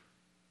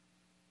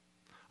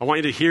 I want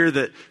you to hear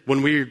that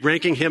when we're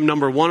ranking him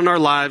number one in our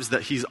lives,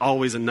 that he's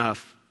always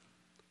enough.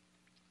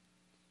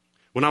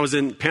 When I was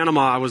in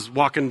Panama, I was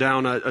walking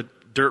down a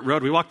dirt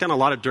road. We walked down a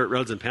lot of dirt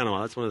roads in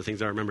Panama. That's one of the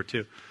things I remember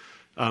too.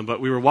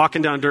 But we were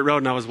walking down a dirt road,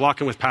 and I was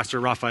walking with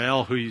Pastor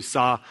Raphael, who you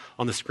saw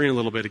on the screen a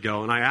little bit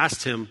ago. And I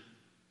asked him,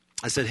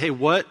 I said, "Hey,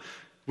 what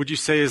would you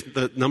say is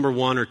the number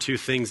one or two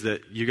things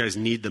that you guys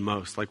need the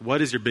most? Like,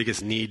 what is your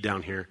biggest need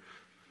down here?"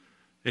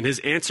 And his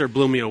answer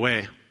blew me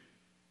away.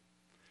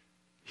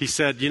 He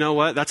said, "You know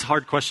what? That's a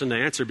hard question to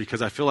answer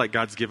because I feel like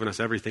God's given us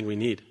everything we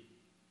need."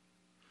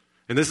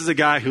 And this is a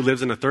guy who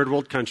lives in a third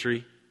world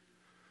country.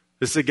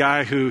 This is a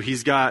guy who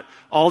he's got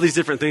all these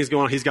different things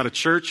going on. He's got a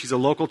church. He's a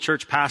local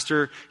church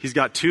pastor. He's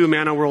got 2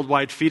 Manna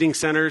Worldwide feeding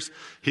centers.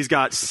 He's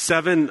got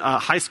 7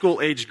 high school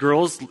age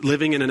girls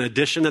living in an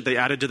addition that they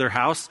added to their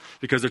house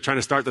because they're trying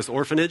to start this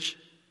orphanage.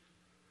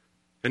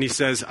 And he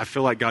says, "I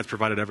feel like God's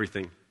provided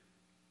everything."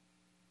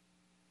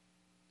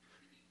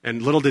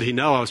 And little did he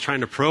know, I was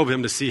trying to probe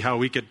him to see how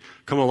we could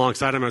come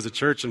alongside him as a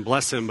church and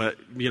bless him. But,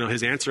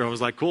 his answer, I was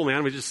like, "Cool,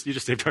 man, you just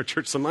saved our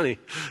church some money."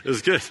 It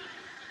was good.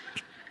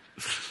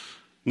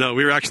 No,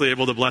 we were actually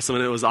able to bless him,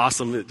 and it was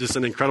awesome. Just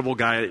an incredible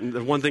guy. And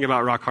the one thing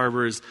about Rock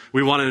Harbor is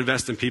we want to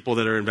invest in people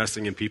that are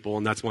investing in people,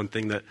 and that's one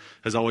thing that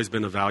has always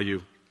been a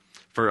value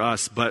for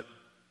us. But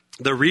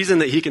the reason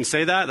that he can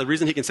say that, the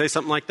reason he can say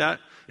something like that,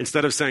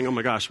 instead of saying, "Oh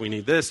my gosh, we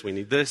need this,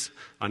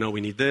 I know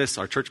we need this,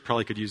 our church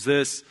probably could use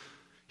this,"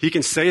 he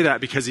can say that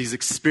because he's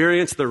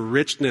experienced the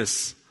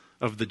richness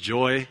of the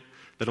joy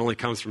that only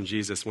comes from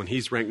Jesus when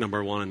he's ranked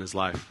number one in his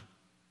life.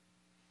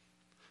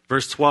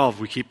 Verse 12,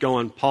 we keep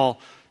going.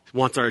 Paul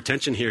wants our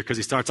attention here because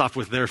he starts off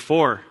with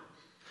 "Therefore,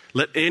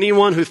 let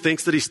anyone who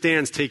thinks that he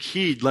stands take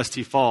heed lest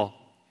he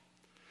fall."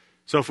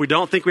 So if we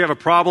don't think we have a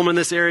problem in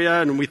this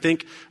area and we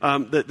think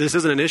that this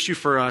isn't an issue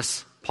for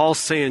us, Paul's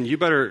saying you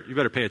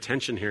better pay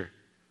attention here.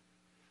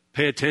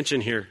 Pay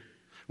attention here.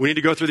 We need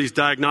to go through these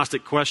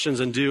diagnostic questions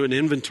and do an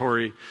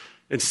inventory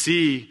and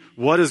see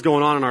what is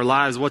going on in our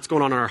lives, what's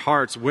going on in our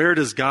hearts. Where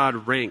does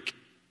God rank?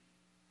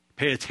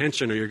 Pay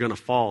attention or you're going to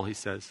fall, he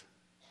says.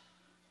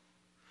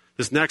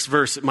 This next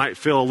verse, it might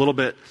feel a little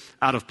bit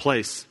out of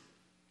place.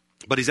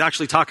 But he's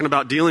actually talking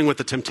about dealing with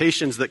the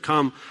temptations that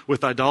come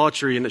with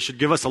idolatry, and it should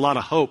give us a lot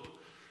of hope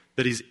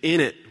that he's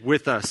in it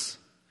with us.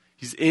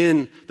 He's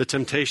in the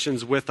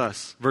temptations with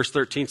us. Verse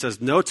 13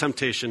 says, "No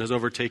temptation has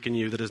overtaken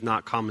you that is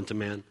not common to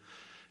man.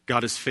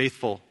 God is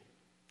faithful.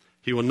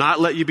 He will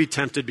not let you be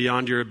tempted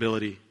beyond your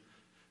ability.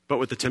 But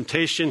with the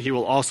temptation, he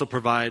will also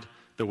provide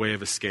the way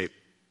of escape,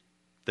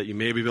 that you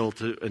may be able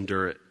to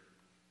endure it.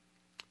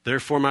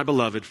 Therefore, my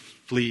beloved,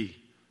 flee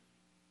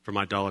from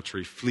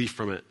idolatry. Flee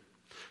from it."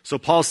 So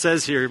Paul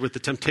says here, with the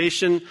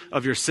temptation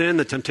of your sin,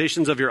 the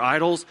temptations of your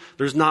idols,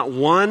 there's not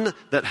one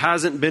that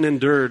hasn't been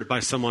endured by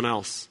someone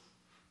else.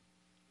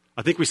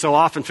 I think we so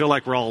often feel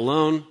like we're all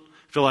alone,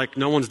 feel like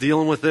no one's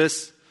dealing with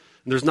this.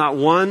 And there's not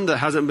one that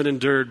hasn't been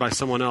endured by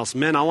someone else.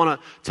 Men, I want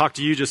to talk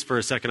to you just for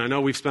a second. I know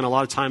we've spent a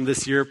lot of time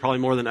this year, probably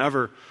more than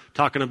ever,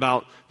 talking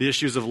about the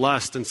issues of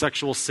lust and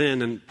sexual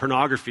sin and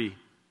pornography.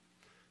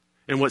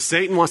 And what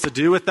Satan wants to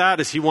do with that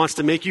is he wants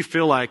to make you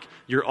feel like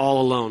you're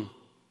all alone.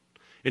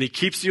 And he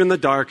keeps you in the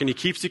dark, and he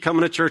keeps you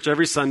coming to church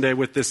every Sunday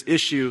with this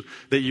issue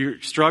that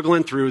you're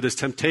struggling through, this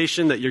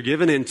temptation that you're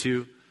given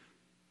into.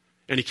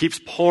 And he keeps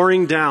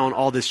pouring down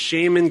all this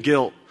shame and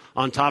guilt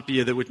on top of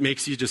you that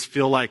makes you just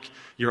feel like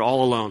you're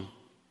all alone.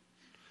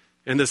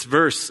 And this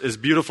verse is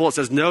beautiful. It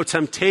says, "No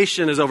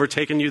temptation has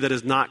overtaken you that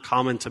is not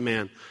common to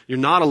man." You're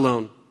not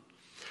alone.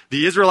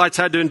 The Israelites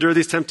had to endure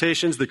these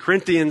temptations. The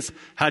Corinthians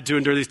had to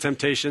endure these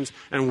temptations.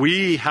 And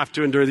we have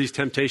to endure these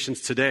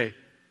temptations today.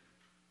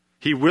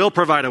 He will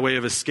provide a way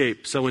of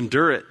escape, so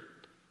endure it.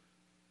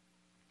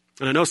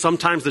 And I know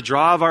sometimes the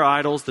draw of our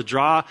idols, the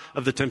draw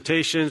of the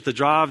temptations, the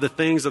draw of the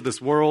things of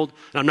this world,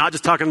 and I'm not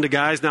just talking to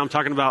guys now, I'm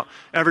talking about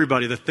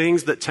everybody, the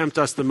things that tempt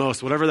us the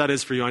most, whatever that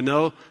is for you. I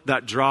know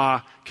that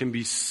draw can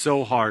be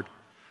so hard.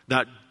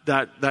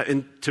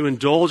 To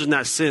indulge in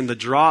that sin, the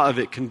draw of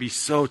it can be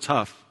so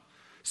tough,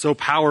 so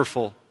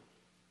powerful.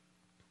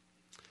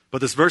 But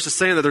this verse is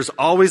saying that there's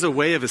always a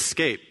way of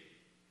escape.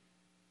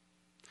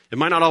 It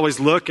might not always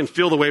look and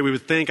feel the way we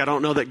would think. I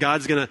don't know that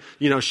God's going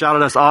to, shout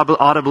at us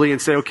audibly and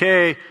say,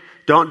 okay,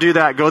 don't do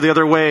that. Go the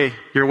other way.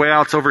 Your way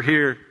out's over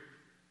here.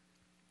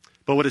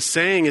 But what it's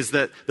saying is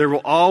that there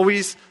will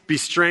always be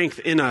strength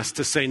in us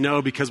to say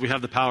no because we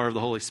have the power of the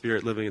Holy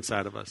Spirit living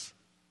inside of us.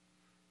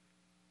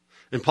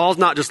 And Paul's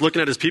not just looking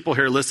at his people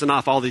here, listing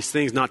off all these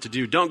things not to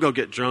do. Don't go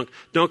get drunk.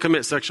 Don't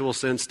commit sexual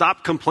sin.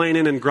 Stop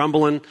complaining and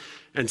grumbling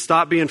and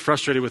stop being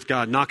frustrated with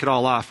God. Knock it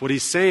all off. What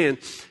he's saying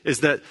is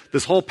that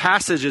this whole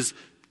passage is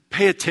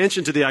pay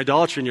attention to the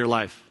idolatry in your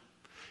life.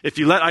 If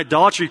you let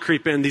idolatry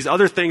creep in, these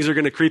other things are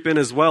going to creep in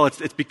as well.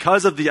 It's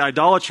because of the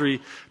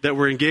idolatry that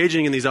we're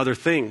engaging in these other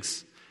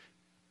things.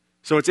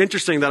 So it's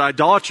interesting that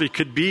idolatry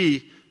could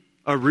be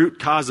a root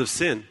cause of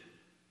sin.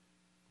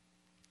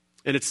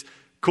 And it's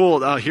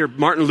cool here,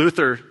 Martin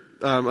Luther,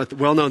 a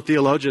well-known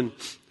theologian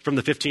from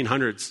the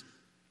 1500s,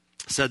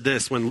 said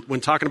this when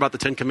talking about the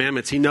Ten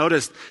Commandments. He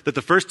noticed that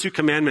the first two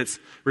commandments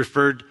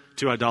referred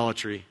to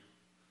idolatry.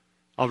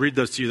 I'll read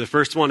those to you. The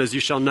first one is, you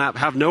shall not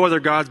have no other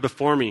gods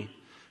before me.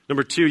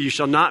 Number 2, you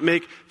shall not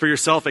make for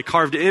yourself a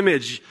carved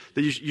image,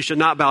 that you should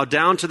not bow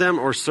down to them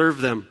or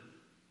serve them.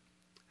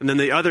 And then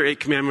the other 8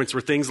 commandments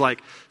were things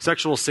like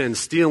sexual sin,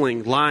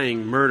 stealing,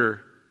 lying,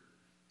 murder.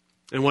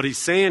 And what he's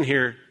saying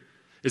here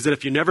is that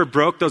if you never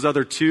broke those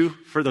other two,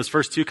 for those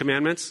first 2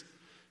 commandments,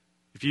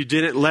 if you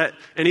didn't let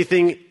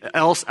anything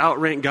else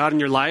outrank God in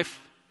your life,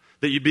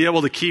 that you'd be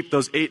able to keep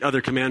those 8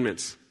 other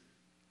commandments.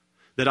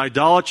 That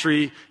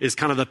idolatry is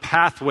kind of the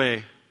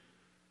pathway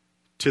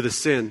to the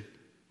sin.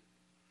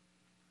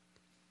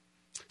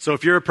 So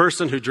if you're a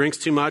person who drinks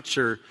too much,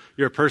 or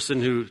you're a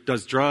person who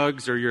does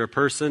drugs, or you're a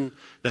person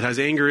that has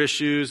anger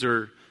issues,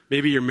 or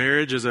maybe your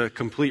marriage is a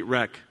complete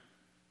wreck,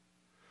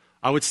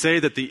 I would say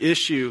that the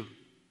issue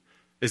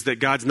is that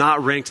God's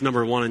not ranked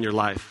number 1 in your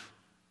life.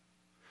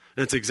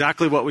 And it's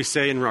exactly what we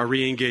say in our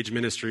Re-Engage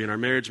ministry, in our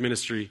marriage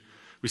ministry.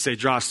 We say,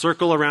 draw a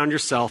circle around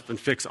yourself and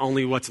fix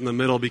only what's in the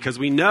middle, because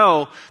we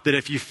know that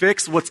if you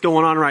fix what's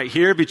going on right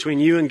here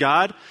between you and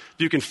God, if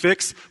you can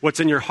fix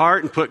what's in your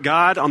heart and put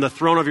God on the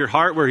throne of your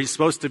heart where he's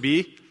supposed to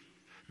be,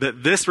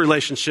 that this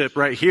relationship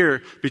right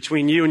here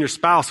between you and your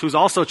spouse, who's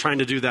also trying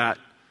to do that,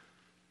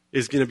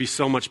 is going to be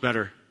so much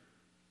better.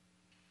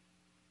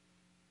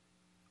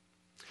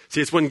 See,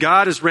 it's when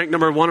God is ranked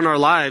number 1 in our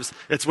lives,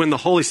 it's when the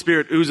Holy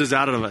Spirit oozes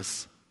out of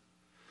us.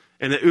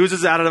 And it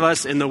oozes out of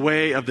us in the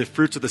way of the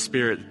fruits of the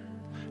Spirit.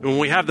 And when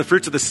we have the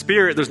fruits of the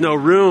Spirit, there's no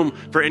room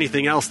for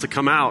anything else to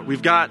come out.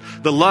 We've got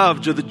the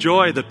love, the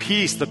joy, the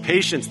peace, the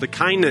patience, the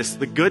kindness,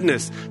 the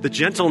goodness, the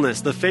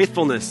gentleness, the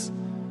faithfulness,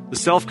 the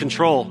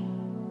self-control.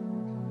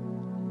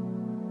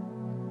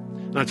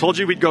 And I told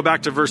you we'd go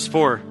back to verse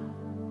 4.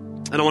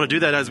 And I want to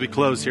do that as we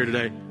close here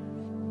today.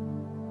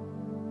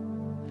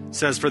 It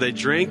says, for they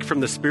drank from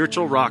the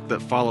spiritual rock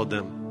that followed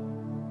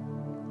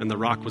them, and the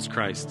rock was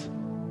Christ.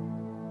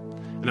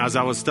 And as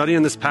I was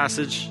studying this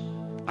passage,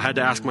 I had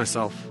to ask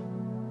myself,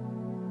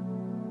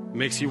 it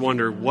makes you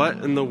wonder,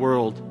 what in the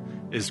world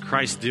is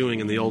Christ doing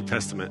in the Old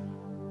Testament?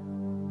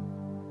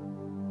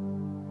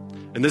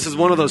 And this is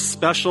one of those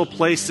special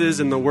places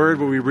in the Word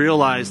where we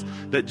realize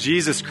that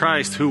Jesus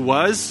Christ, who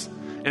was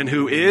and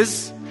who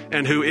is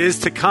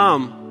to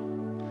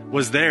come,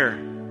 was there.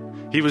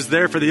 He was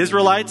there for the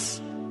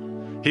Israelites.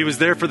 He was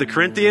there for the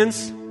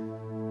Corinthians.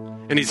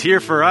 And he's here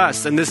for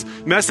us. And this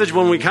message,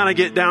 when we kind of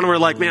get down and we're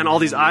like, man, all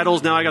these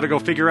idols, now I got to go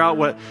figure out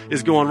what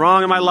is going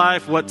wrong in my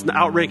life, what's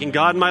outranking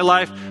God in my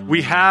life.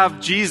 We have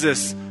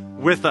Jesus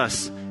with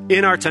us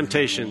in our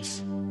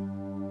temptations.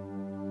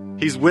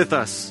 He's with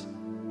us.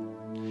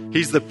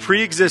 He's the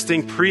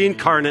pre-existing,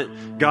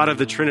 pre-incarnate God of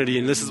the Trinity.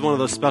 And this is one of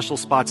those special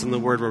spots in the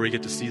Word where we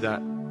get to see that.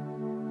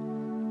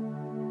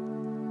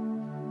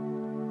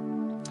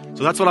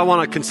 So that's what I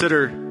want to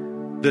consider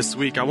this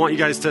week. I want you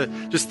guys to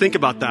just think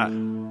about that.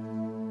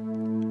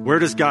 Where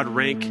does God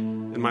rank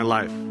in my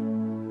life?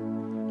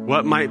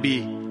 What might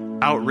be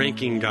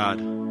outranking God?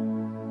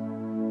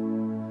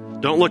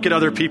 Don't look at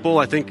other people.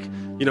 I think,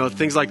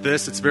 things like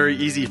this, it's very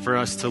easy for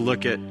us to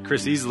look at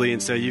Chris Easley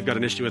and say, you've got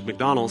an issue with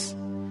McDonald's.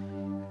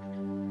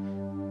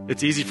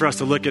 It's easy for us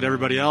to look at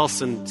everybody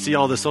else and see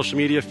all the social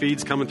media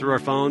feeds coming through our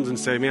phones and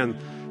say, man,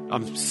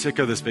 I'm sick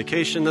of this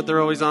vacation that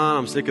they're always on.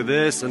 I'm sick of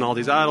this and all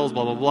these idols,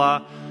 blah, blah,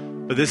 blah.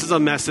 But this is a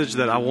message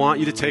that I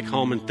want you to take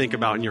home and think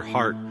about in your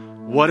heart.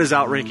 What is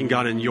outranking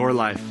God in your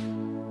life?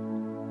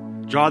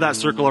 Draw that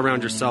circle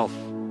around yourself.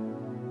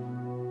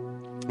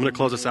 I'm going to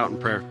close us out in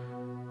prayer.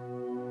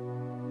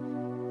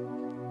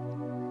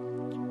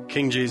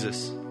 King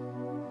Jesus.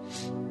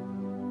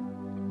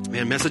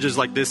 Man, messages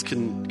like this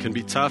can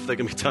be tough. They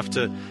can be tough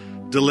to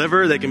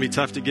deliver. They can be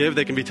tough to give.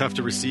 They can be tough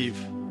to receive.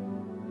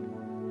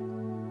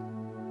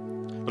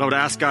 But I would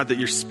ask God that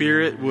your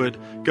Spirit would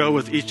go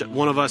with each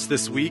one of us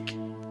this week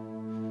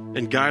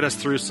and guide us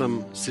through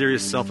some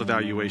serious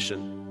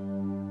self-evaluation.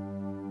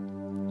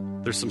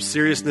 There's some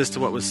seriousness to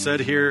what was said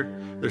here.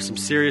 There's some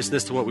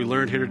seriousness to what we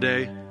learned here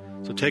today.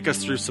 So take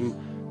us through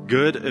some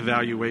good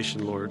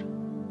evaluation, Lord.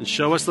 And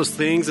show us those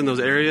things and those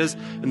areas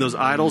and those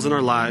idols in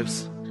our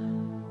lives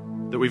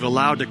that we've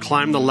allowed to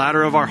climb the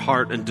ladder of our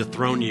heart and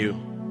dethrone you.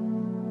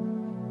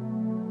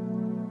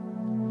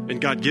 And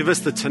God, give us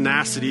the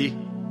tenacity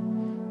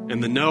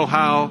and the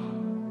know-how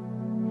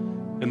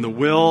and the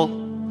will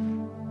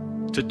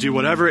to do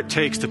whatever it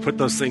takes to put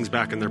those things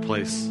back in their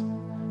place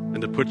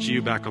and to put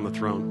you back on the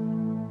throne.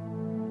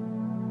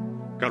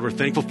 God, we're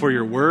thankful for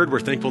your word. We're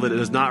thankful that it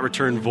does not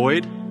return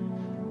void.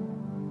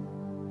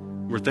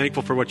 We're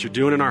thankful for what you're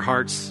doing in our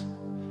hearts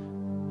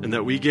and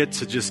that we get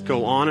to just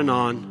go on and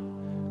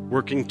on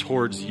working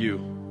towards you,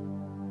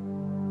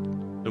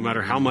 no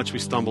matter how much we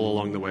stumble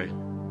along the way.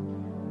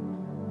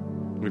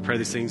 We pray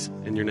these things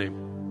in your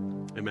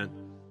name. Amen.